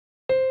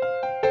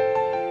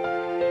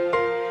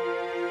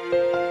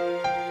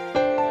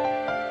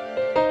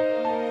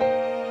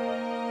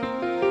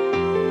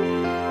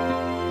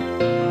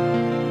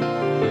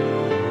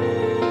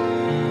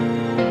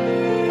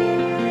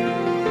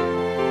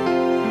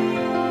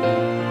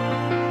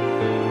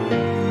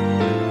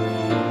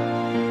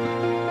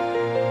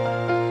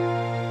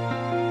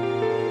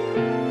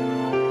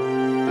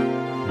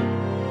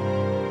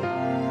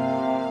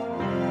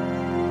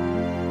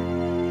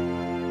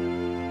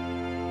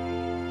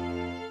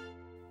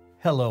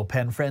Hello,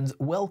 pen friends.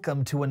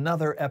 Welcome to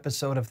another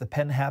episode of The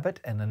Pen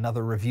Habit and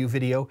another review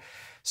video.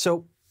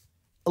 So,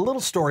 a little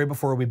story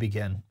before we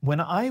begin. When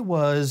I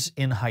was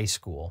in high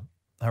school,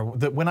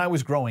 when I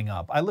was growing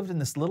up, I lived in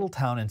this little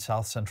town in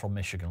south central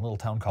Michigan, a little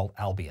town called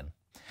Albion.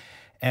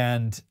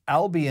 And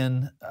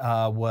Albion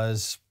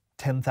was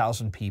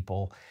 10,000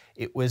 people.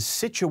 It was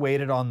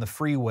situated on the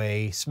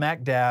freeway,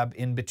 smack dab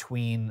in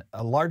between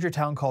a larger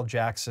town called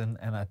Jackson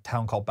and a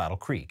town called Battle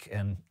Creek.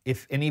 And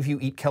if any of you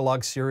eat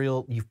Kellogg's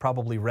cereal, you've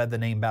probably read the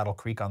name Battle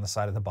Creek on the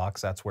side of the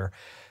box. That's where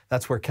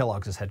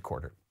Kellogg's is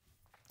headquartered.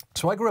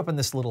 So I grew up in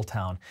this little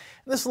town.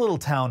 And this little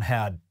town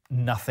had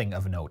nothing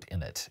of note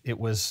in it. It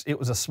was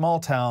a small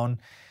town,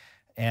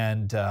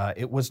 and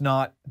it was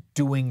not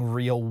doing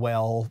real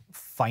well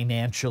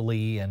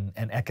financially and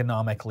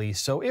economically.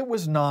 So it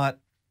was not,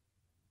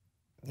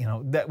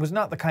 that was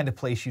not the kind of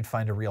place you'd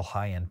find a real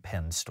high-end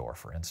pen store,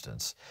 for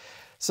instance.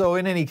 So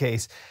in any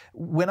case,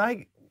 when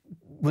I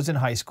was in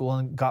high school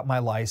and got my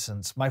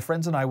license, my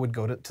friends and I would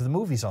go to the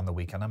movies on the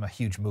weekend. I'm a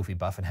huge movie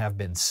buff and have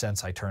been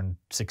since I turned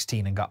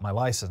 16 and got my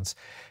license.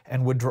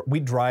 And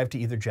we'd drive to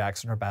either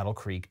Jackson or Battle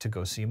Creek to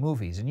go see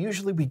movies. And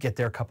usually we'd get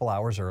there a couple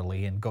hours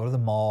early and go to the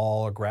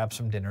mall or grab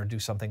some dinner, do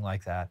something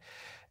like that.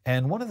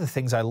 And one of the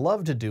things I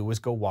loved to do was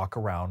go walk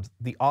around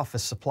the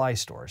office supply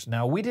stores.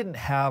 Now, we didn't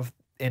have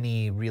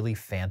any really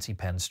fancy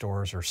pen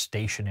stores or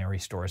stationery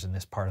stores in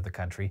this part of the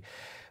country.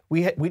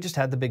 We just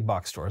had the big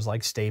box stores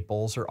like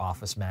Staples or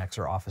Office Max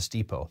or Office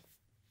Depot.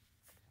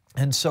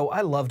 And so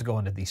I loved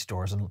going to these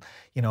stores and,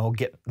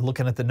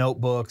 looking at the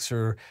notebooks,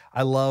 or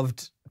I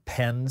loved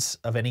pens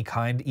of any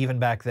kind. Even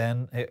back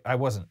then, I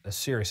wasn't as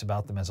serious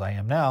about them as I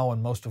am now.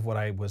 And most of what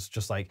I was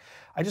just like,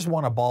 I just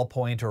want a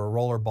ballpoint or a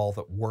roller ball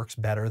that works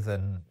better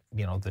than,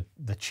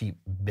 the cheap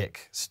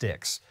Bic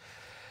sticks.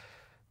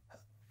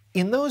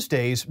 In those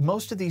days,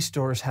 most of these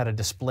stores had a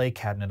display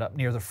cabinet up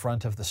near the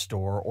front of the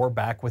store or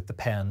back with the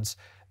pens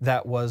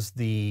that was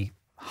the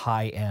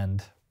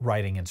high-end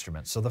writing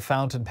instruments. So the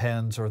fountain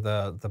pens or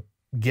the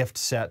gift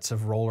sets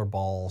of roller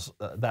balls,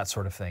 that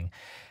sort of thing.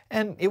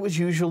 And it was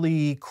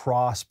usually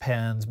cross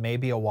pens,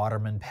 maybe a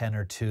Waterman pen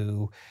or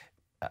two,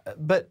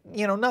 but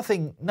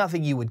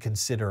nothing you would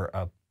consider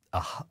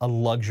a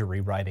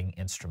luxury writing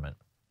instrument.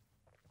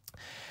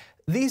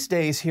 These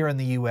days here in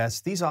the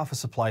US, these office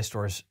supply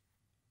stores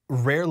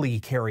rarely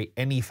carry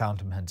any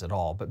fountain pens at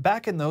all. But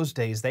back in those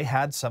days, they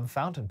had some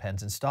fountain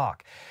pens in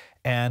stock.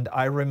 And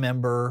I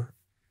remember,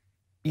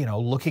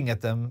 looking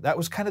at them. That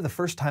was kind of the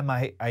first time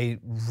I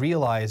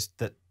realized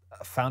that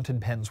fountain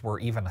pens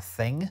were even a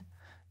thing.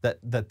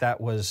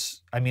 That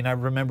was, I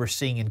remember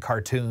seeing in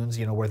cartoons,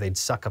 where they'd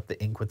suck up the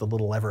ink with the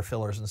little lever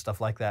fillers and stuff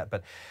like that.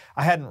 But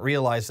I hadn't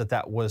realized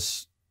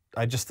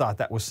I just thought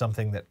that was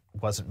something that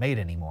wasn't made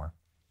anymore.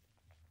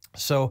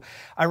 So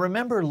I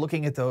remember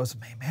looking at those,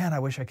 man, I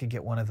wish I could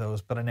get one of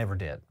those, but I never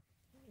did.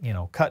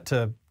 Cut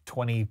to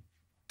 20,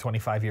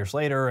 25 years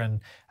later, and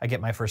I get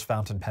my first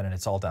fountain pen, and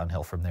it's all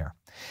downhill from there.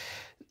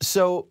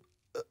 So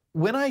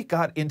when I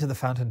got into the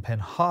fountain pen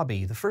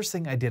hobby, the first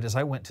thing I did is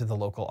I went to the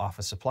local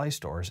office supply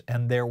stores,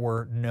 and there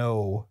were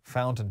no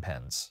fountain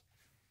pens,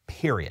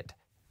 period.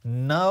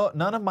 No,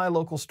 none of my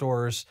local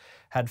stores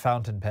had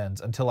fountain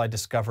pens until I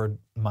discovered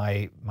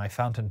my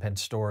fountain pen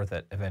store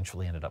that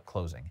eventually ended up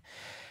closing.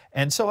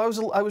 And so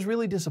I was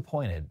really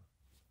disappointed.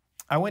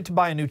 I went to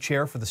buy a new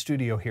chair for the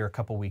studio here a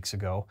couple weeks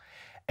ago,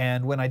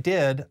 and when I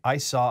did, I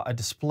saw a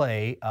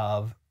display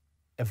of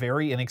a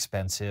very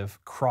inexpensive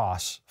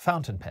Cross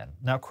fountain pen.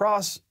 Now,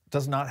 Cross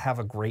does not have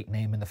a great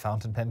name in the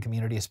fountain pen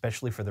community,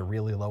 especially for the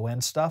really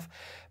low-end stuff,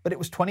 but it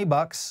was 20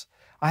 bucks.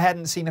 I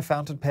hadn't seen a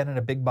fountain pen in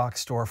a big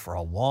box store for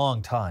a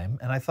long time,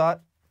 and I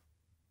thought,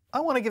 I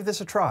want to give this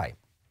a try.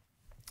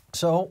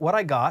 So what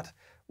I got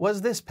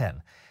was this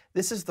pen.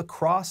 This is the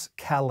Cross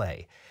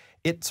Calais.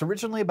 It's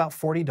originally about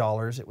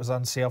 $40. It was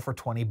on sale for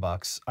 20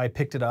 bucks. I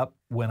picked it up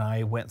when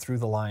I went through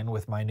the line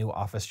with my new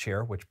office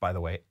chair, which, by the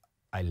way,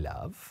 I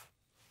love.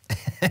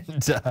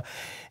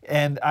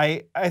 and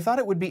I thought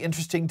it would be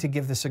interesting to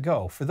give this a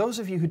go. For those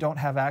of you who don't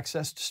have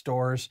access to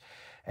stores,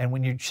 and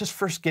when you're just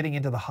first getting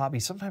into the hobby,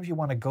 sometimes you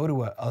want to go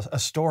to a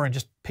store and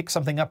just pick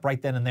something up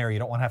right then and there. You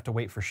don't want to have to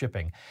wait for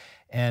shipping.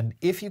 And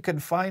if you can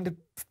find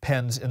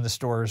pens in the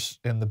stores,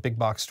 in the big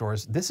box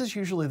stores, this is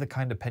usually the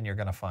kind of pen you're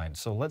going to find.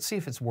 So let's see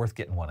if it's worth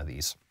getting one of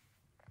these.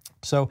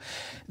 So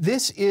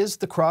this is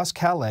the Cross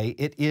Calais.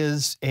 It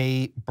is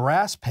a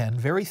brass pen,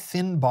 very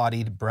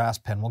thin-bodied brass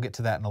pen. We'll get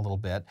to that in a little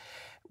bit,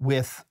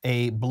 with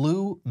a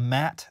blue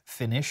matte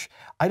finish.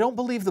 I don't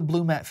believe the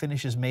blue matte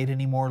finish is made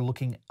anymore.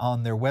 Looking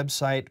on their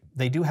website,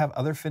 they do have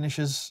other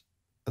finishes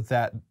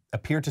that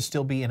appear to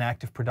still be in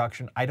active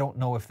production. I don't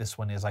know if this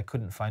one is. I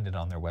couldn't find it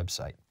on their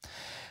website.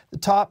 The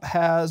top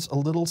has a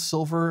little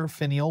silver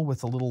finial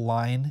with a little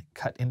line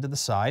cut into the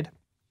side.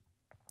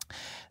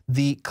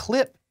 The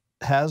clip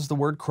has the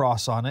word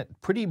Cross on it.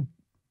 Pretty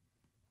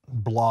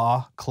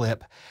blah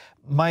clip.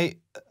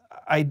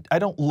 I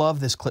don't love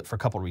this clip for a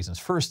couple reasons.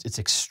 First, it's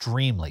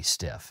extremely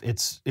stiff.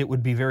 It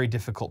would be very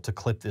difficult to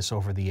clip this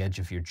over the edge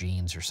of your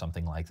jeans or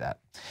something like that.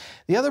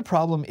 The other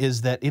problem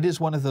is that it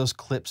is one of those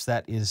clips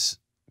that is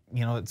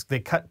you know, they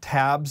cut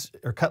tabs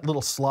or cut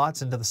little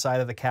slots into the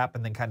side of the cap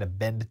and then kind of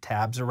bend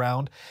tabs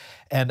around.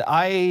 And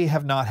I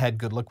have not had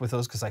good luck with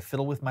those because I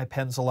fiddle with my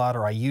pens a lot,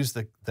 or I use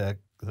the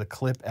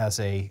clip as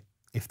a,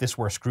 if this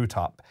were a screw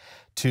top,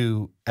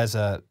 as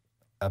a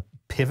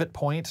pivot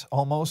point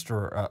almost,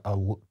 or a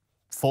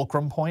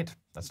fulcrum point.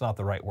 That's not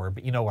the right word,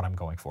 but you know what I'm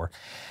going for.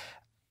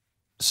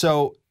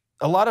 So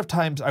a lot of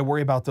times I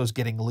worry about those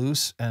getting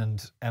loose,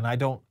 and I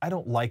don't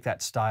like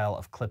that style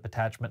of clip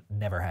attachment,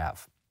 never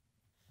have.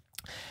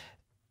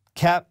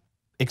 Cap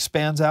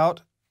expands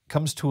out,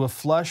 comes to a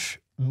flush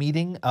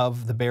meeting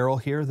of the barrel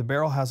here. The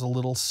barrel has a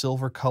little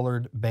silver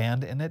colored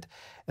band in it,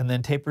 and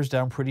then tapers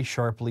down pretty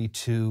sharply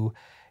to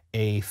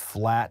a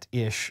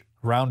flat-ish,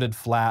 rounded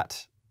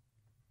flat.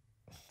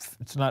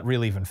 It's not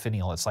really even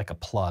finial, it's like a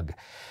plug.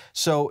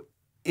 So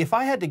if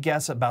I had to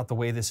guess about the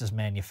way this is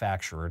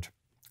manufactured,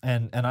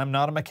 and I'm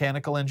not a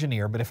mechanical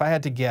engineer, but if I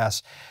had to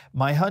guess,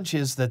 my hunch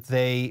is that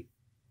they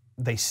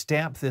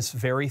stamp this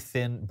very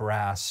thin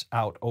brass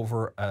out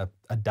over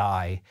a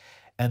die,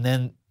 and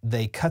then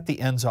they cut the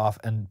ends off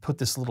and put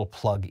this little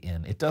plug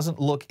in. It doesn't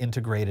look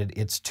integrated.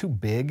 It's too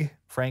big,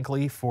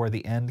 frankly, for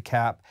the end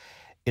cap.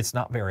 It's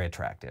not very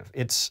attractive.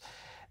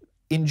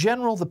 In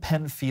general, the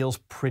pen feels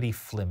pretty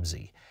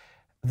flimsy.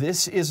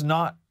 This is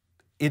not,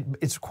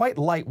 it's quite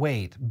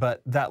lightweight,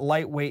 but that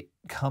lightweight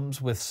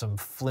comes with some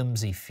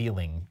flimsy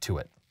feeling to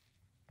it.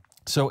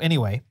 So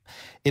anyway,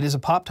 it is a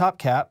pop-top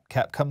cap.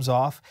 Cap comes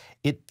off.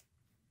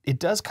 It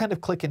does kind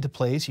of click into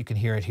place. You can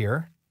hear it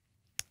here,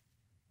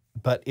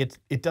 but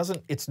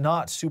it's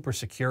not super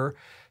secure.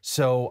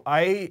 So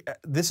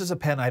this is a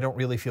pen I don't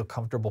really feel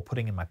comfortable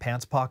putting in my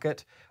pants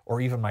pocket or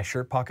even my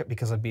shirt pocket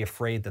because I'd be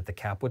afraid that the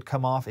cap would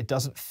come off. It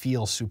doesn't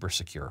feel super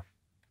secure.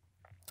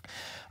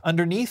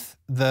 Underneath,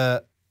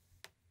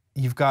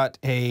 you've got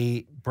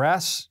a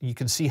brass. You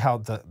can see how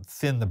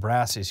thin the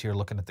brass is here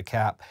looking at the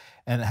cap,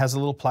 and it has a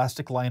little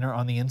plastic liner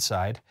on the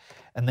inside.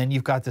 And then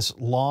you've got this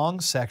long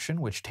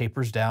section which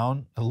tapers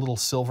down, a little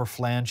silver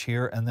flange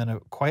here, and then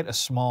quite a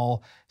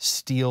small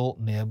steel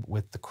nib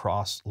with the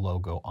Cross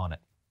logo on it.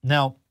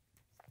 Now,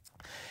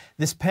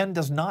 this pen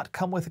does not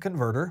come with a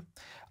converter.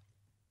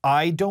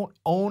 I don't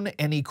own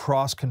any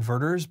Cross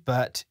converters,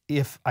 but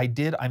if I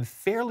did, I'm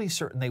fairly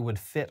certain they would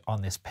fit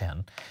on this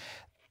pen.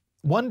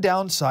 One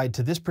downside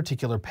to this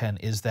particular pen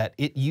is that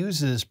it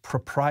uses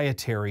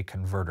proprietary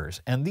converters,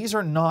 and these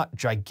are not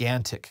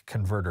gigantic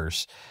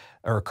converters,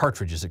 or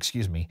cartridges,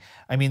 excuse me.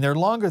 I mean, they're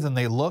longer than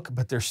they look,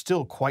 but they're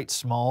still quite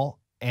small,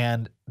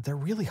 and they're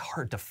really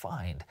hard to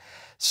find.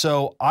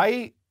 So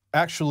I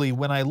actually,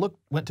 when I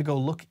went to go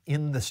look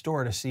in the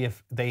store to see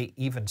if they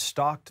even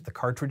stocked the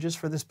cartridges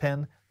for this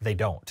pen, they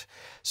don't.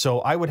 So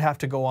I would have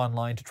to go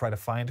online to try to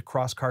find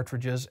Cross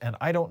cartridges, and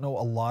I don't know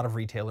a lot of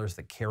retailers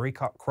that carry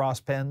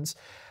Cross pens.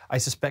 I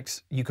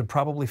suspect you could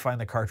probably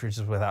find the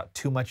cartridges without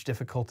too much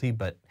difficulty,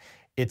 but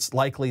it's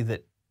likely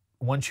that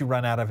once you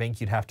run out of ink,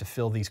 you'd have to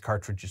fill these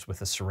cartridges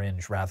with a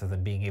syringe rather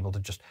than being able to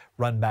just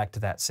run back to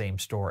that same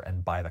store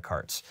and buy the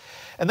carts.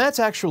 And that's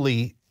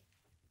actually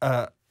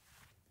a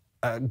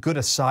good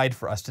aside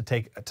for us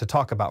to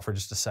talk about for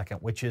just a second,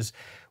 which is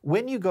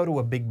when you go to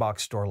a big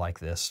box store like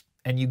this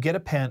and you get a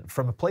pen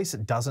from a place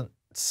that doesn't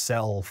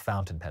sell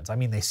fountain pens. I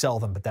mean, they sell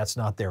them, but that's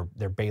not their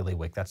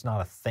bailiwick. That's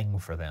not a thing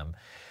for them.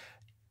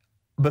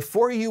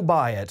 Before you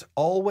buy it,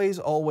 always,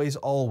 always,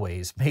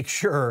 always make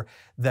sure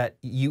that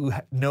you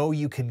know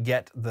you can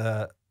get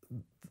the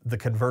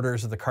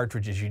converters or the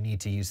cartridges you need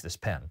to use this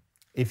pen.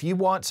 If you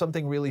want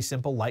something really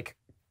simple like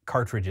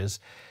cartridges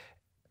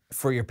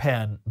for your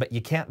pen, but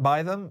you can't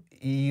buy them,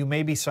 you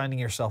may be signing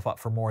yourself up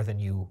for more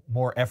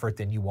effort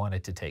than you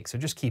wanted to take. So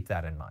just keep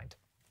that in mind.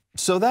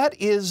 So that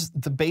is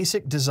the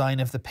basic design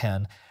of the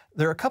pen.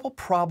 There are a couple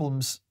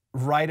problems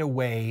right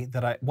away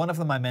that one of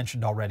them I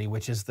mentioned already,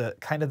 which is the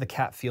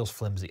cap feels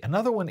flimsy.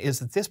 Another one is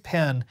that this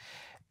pen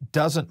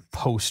doesn't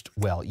post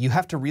well. You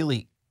have to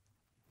really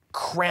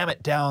cram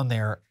it down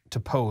there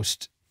to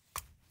post.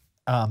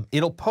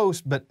 It'll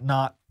post, but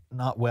not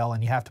well,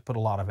 and you have to put a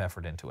lot of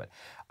effort into it.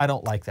 I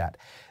don't like that.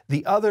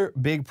 The other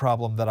big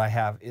problem that I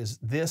have is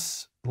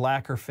this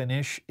lacquer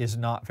finish is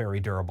not very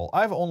durable.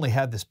 I've only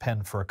had this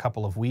pen for a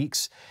couple of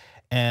weeks,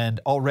 and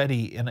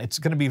it's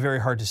going to be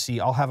very hard to see.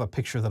 I'll have a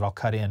picture that I'll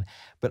cut in,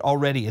 but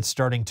already it's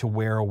starting to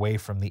wear away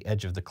from the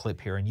edge of the clip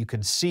here. And you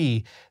can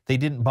see they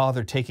didn't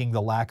bother taking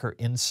the lacquer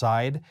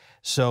inside.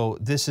 So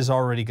this is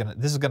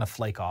gonna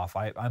flake off.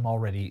 I'm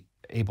already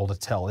able to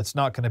tell. It's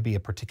not going to be a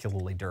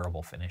particularly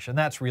durable finish. And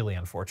that's really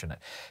unfortunate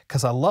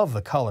because I love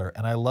the color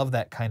and I love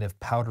that kind of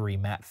powdery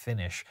matte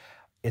finish.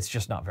 It's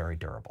just not very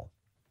durable.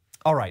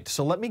 All right,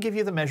 so let me give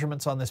you the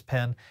measurements on this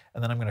pen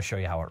and then I'm going to show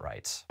you how it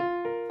writes.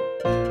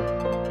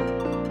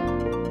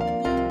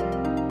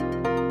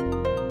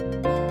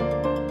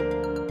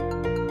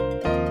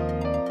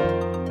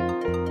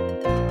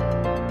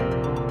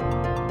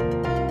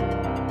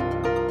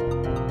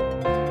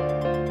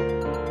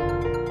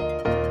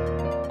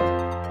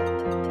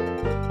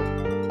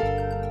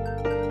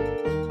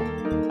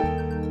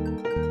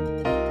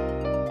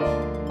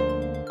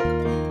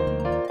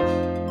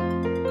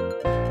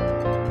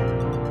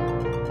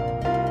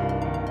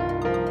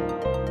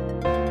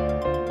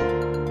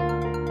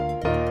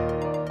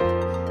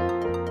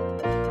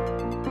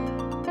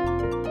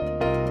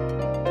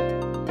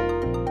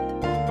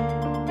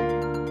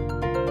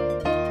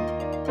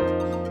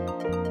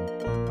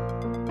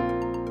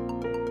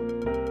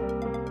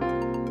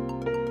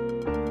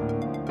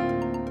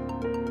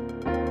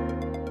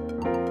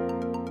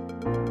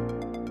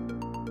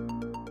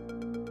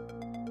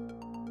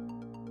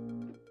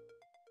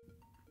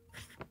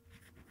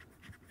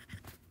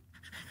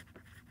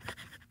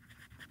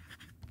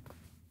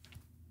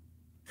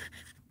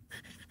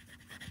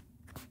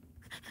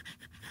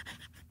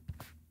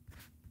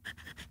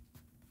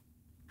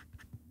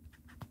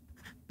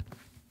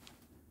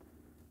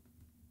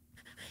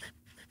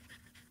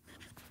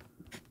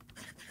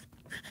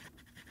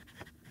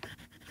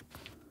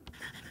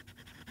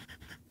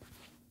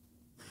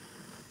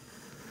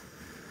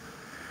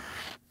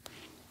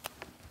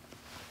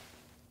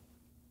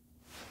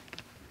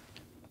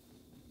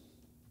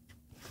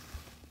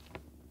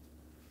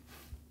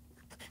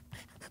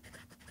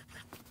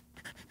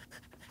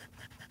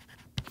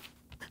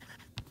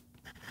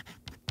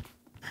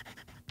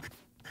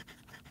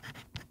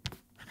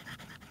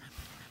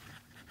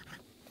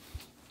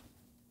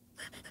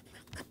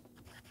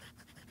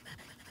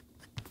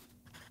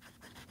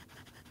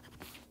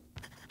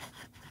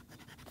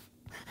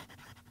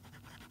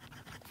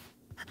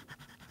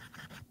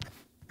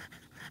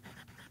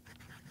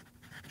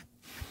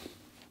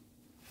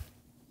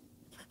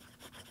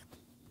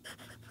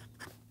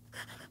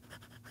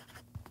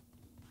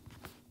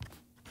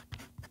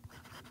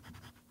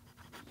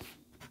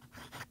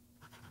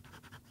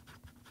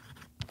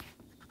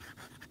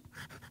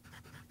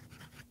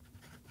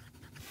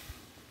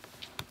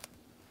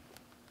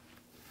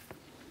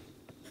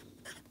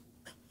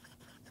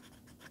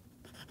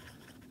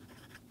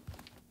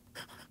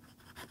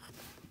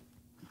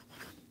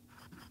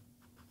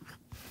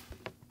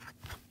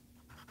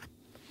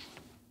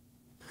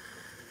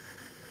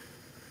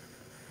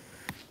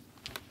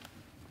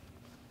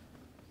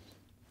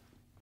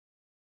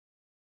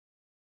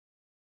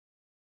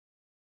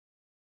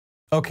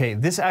 Okay,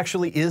 this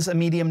actually is a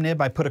medium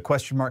nib. I put a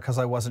question mark because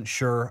I wasn't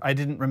sure. I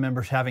didn't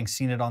remember having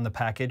seen it on the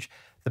package.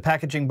 The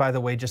packaging, by the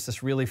way, just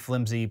this really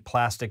flimsy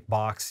plastic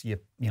box.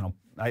 It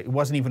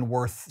wasn't even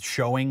worth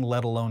showing,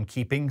 let alone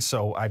keeping,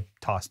 so I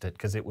tossed it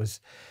because it was,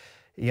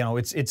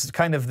 it's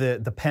kind of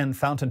the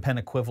fountain pen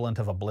equivalent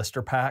of a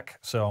blister pack,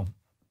 so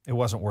it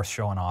wasn't worth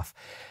showing off.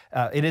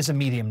 It is a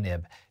medium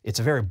nib. It's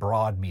a very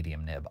broad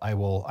medium nib. I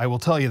will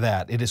tell you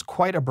that. It is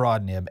quite a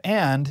broad nib,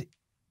 and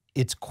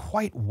it's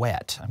quite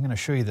wet. I'm going to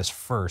show you this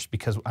first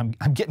because I'm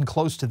getting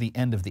close to the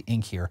end of the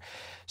ink here.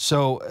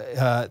 So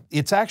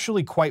it's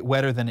actually quite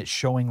wetter than it's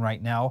showing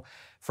right now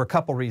for a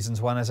couple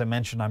reasons. One, as I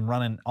mentioned,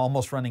 I'm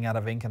almost running out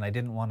of ink, and I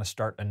didn't want to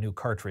start a new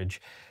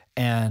cartridge.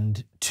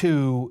 And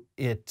two,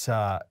 it's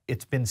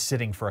been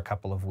sitting for a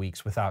couple of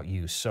weeks without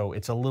use, so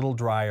it's a little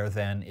drier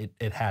than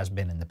it has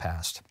been in the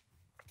past.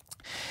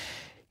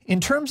 In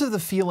terms of the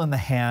feel in the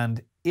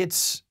hand,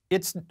 it's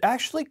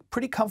actually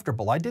pretty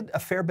comfortable. I did a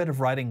fair bit of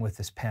writing with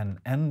this pen,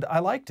 and I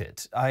liked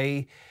it.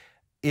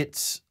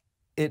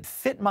 It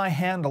fit my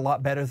hand a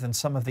lot better than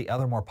some of the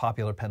other more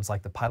popular pens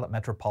like the Pilot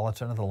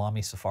Metropolitan or the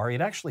Lamy Safari.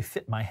 It actually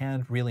fit my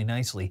hand really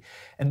nicely.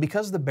 And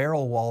because the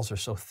barrel walls are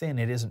so thin,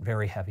 it isn't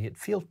very heavy. It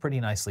feels pretty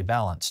nicely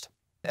balanced.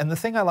 And the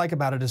thing I like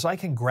about it is I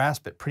can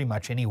grasp it pretty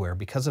much anywhere.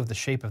 Because of the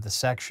shape of the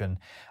section,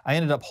 I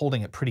ended up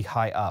holding it pretty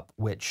high up,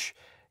 which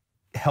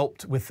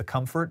helped with the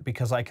comfort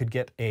because I could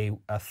get a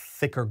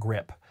thicker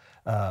grip,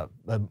 a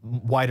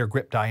wider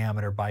grip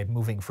diameter by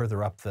moving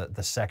further up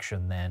the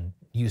section than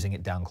using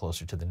it down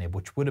closer to the nib,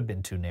 which would have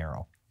been too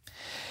narrow.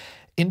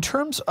 In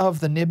terms of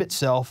the nib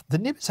itself, the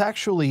nib is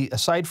actually,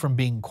 aside from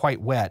being quite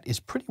wet,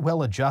 is pretty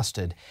well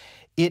adjusted.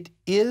 It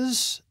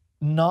is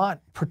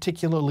not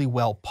particularly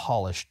well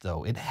polished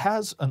though. It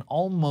has an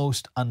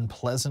almost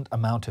unpleasant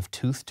amount of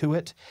tooth to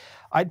it.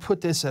 I'd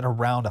put this at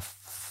around a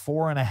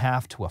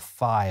 4.5 to a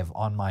 5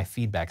 on my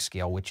feedback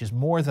scale, which is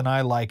more than I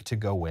like to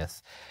go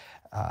with.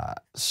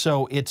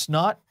 So it's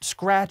not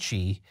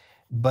scratchy,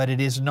 but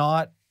it is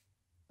not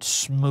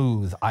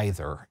smooth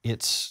either.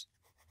 It's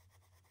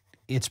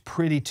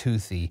pretty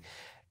toothy,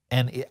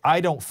 and I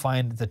don't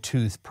find the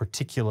tooth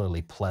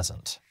particularly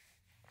pleasant.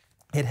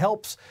 It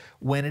helps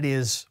when it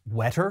is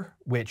wetter,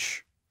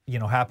 which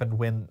happened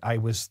when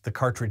the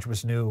cartridge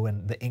was new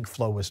and the ink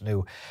flow was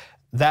new.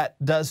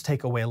 That does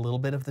take away a little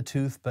bit of the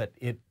tooth, but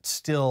it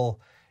still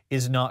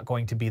is not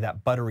going to be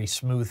that buttery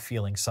smooth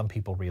feeling some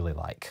people really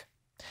like.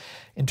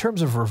 In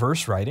terms of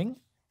reverse writing,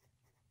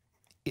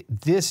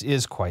 this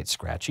is quite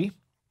scratchy.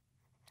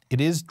 It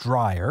is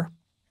drier,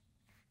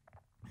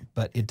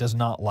 but it does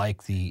not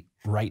like the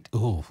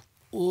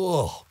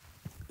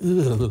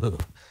it's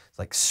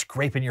like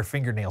scraping your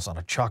fingernails on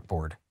a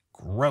chalkboard.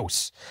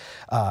 Gross.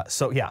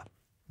 So yeah,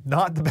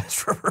 not the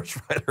best reverse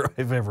writer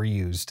I've ever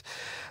used.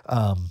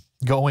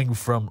 Going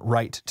from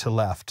right to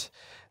left.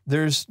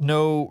 There's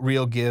no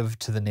real give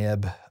to the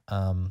nib.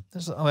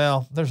 There's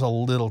a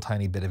little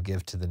tiny bit of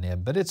give to the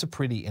nib, but it's a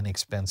pretty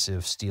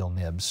inexpensive steel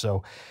nib,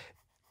 so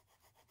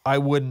I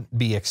wouldn't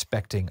be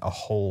expecting a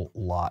whole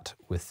lot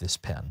with this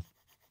pen.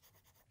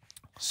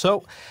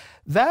 So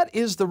that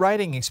is the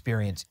writing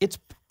experience. It's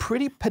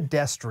pretty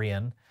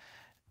pedestrian,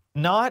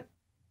 not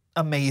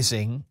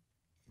amazing,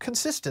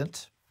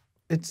 consistent.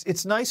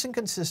 It's nice and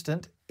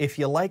consistent. If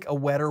you like a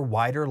wetter,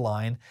 wider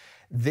line,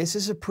 this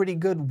is a pretty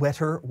good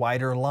wetter,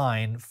 wider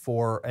line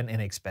for an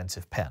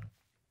inexpensive pen.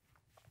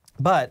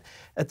 But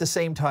at the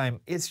same time,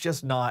 it's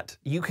just not,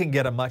 you can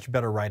get a much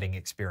better writing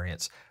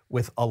experience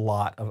with a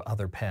lot of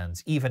other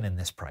pens, even in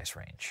this price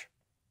range.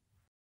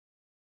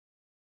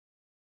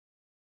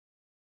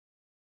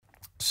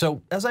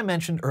 So, as I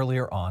mentioned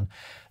earlier on,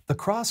 the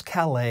Cross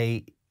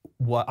Calais,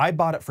 I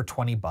bought it for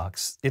 20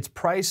 bucks. Its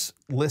price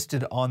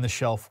listed on the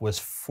shelf was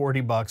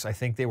 40 bucks. I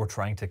think they were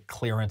trying to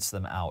clearance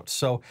them out.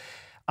 So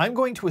I'm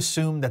going to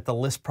assume that the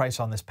list price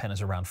on this pen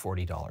is around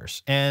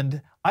 $40.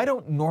 And I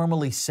don't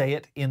normally say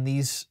it in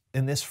this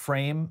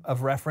frame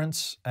of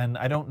reference, and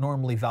I don't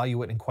normally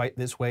value it in quite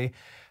this way.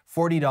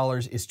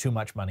 $40 is too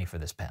much money for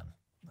this pen.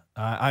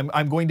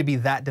 I'm going to be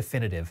that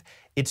definitive.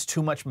 It's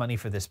too much money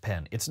for this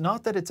pen. It's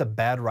not that it's a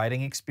bad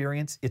writing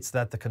experience, it's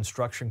that the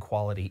construction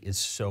quality is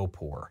so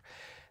poor.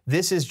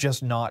 This is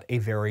just not a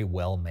very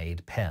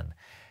well-made pen,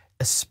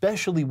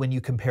 especially when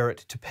you compare it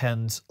to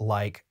pens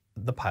like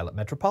the Pilot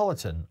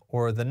Metropolitan,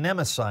 or the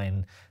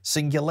Nemesign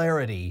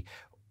Singularity,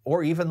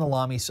 or even the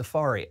Lamy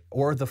Safari,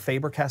 or the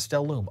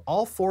Faber-Castell Loom.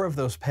 All four of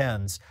those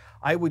pens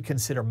I would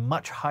consider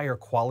much higher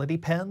quality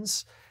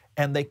pens,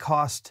 and they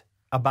cost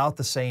about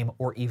the same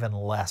or even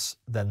less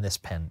than this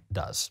pen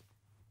does.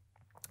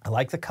 I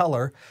like the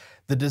color.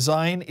 The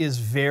design is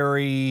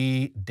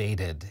very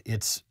dated.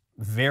 It's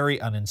very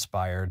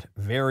uninspired,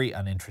 very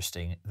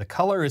uninteresting. The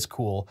color is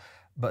cool,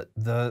 but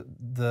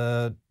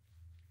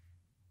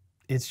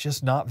it's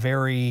just not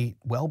very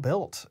well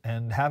built.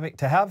 And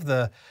to have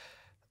the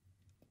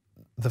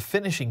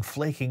finishing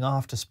flaking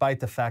off, despite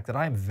the fact that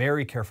I'm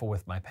very careful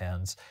with my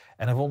pens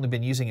and I've only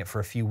been using it for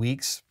a few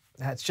weeks,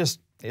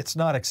 it's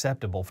not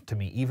acceptable to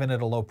me, even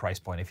at a low price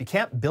point. If you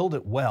can't build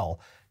it well,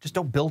 just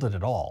don't build it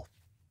at all.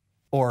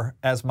 Or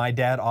as my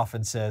dad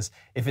often says,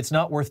 if it's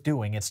not worth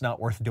doing, it's not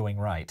worth doing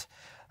right.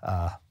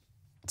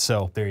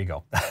 So there you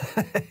go.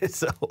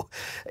 So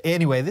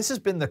anyway, this has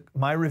been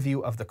my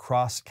review of the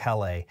Cross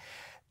Calais.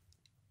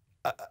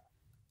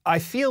 I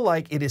feel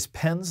like it is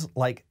pens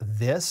like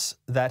this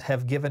that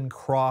have given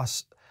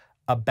Cross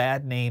a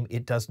bad name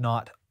it does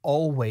not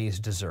always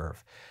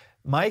deserve.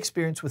 My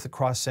experience with the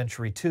Cross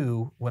Century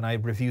 2, when I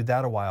reviewed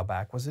that a while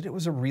back, was that it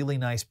was a really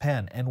nice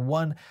pen and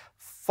one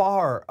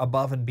far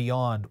above and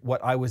beyond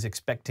what I was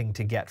expecting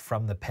to get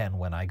from the pen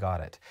when I got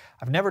it.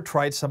 I've never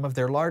tried some of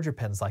their larger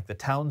pens like the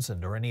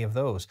Townsend or any of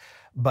those,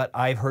 but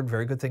I've heard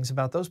very good things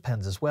about those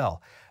pens as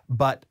well.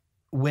 But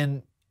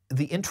when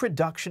the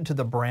introduction to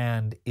the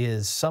brand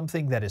is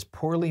something that is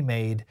poorly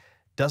made,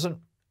 doesn't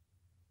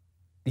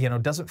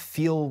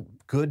feel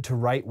good to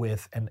write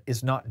with, and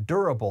is not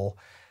durable,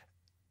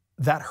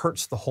 that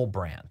hurts the whole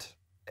brand.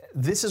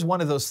 This is one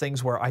of those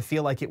things where I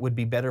feel like it would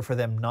be better for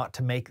them not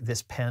to make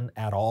this pen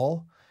at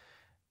all,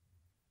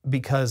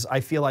 because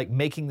I feel like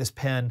making this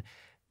pen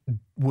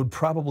would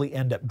probably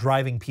end up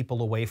driving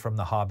people away from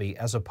the hobby,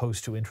 as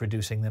opposed to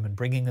introducing them and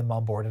bringing them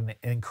on board and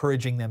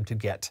encouraging them to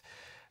get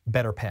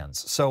better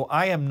pens. So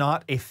I am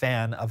not a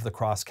fan of the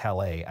Cross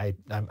Calais.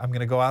 I'm going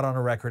to go out on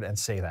a record and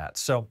say that.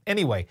 So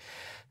anyway,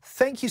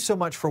 thank you so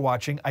much for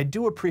watching. I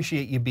do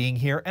appreciate you being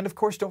here. And of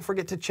course, don't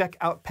forget to check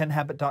out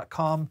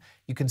penhabit.com.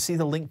 You can see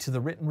the link to the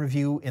written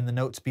review in the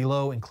notes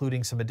below,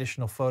 including some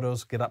additional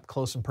photos, get up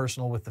close and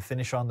personal with the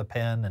finish on the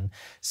pen and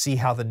see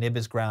how the nib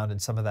is ground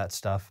and some of that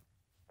stuff.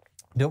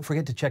 Don't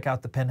forget to check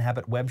out the Pen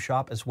Habit web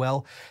shop as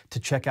well, to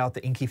check out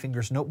the Inky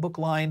Fingers notebook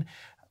line.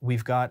 We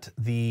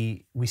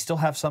still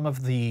have some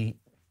of the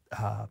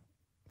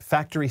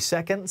factory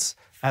seconds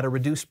at a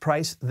reduced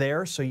price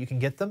there, so you can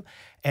get them.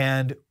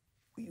 And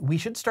we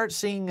should start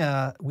seeing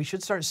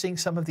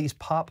some of these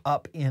pop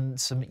up in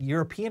some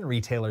European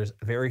retailers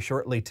very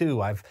shortly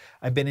too. I've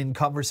been in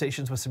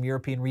conversations with some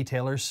European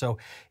retailers, so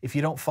if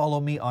you don't follow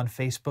me on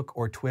Facebook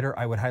or Twitter,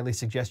 I would highly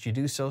suggest you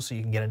do so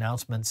you can get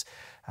announcements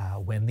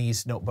when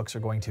these notebooks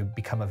are going to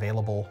become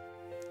available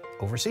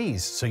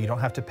overseas, so you don't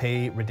have to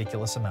pay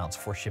ridiculous amounts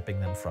for shipping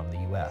them from the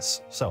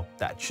US. So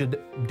that should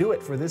do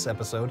it for this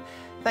episode.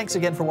 Thanks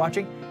again for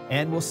watching,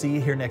 and we'll see you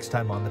here next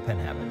time on the Pen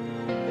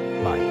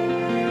Habit.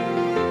 Bye.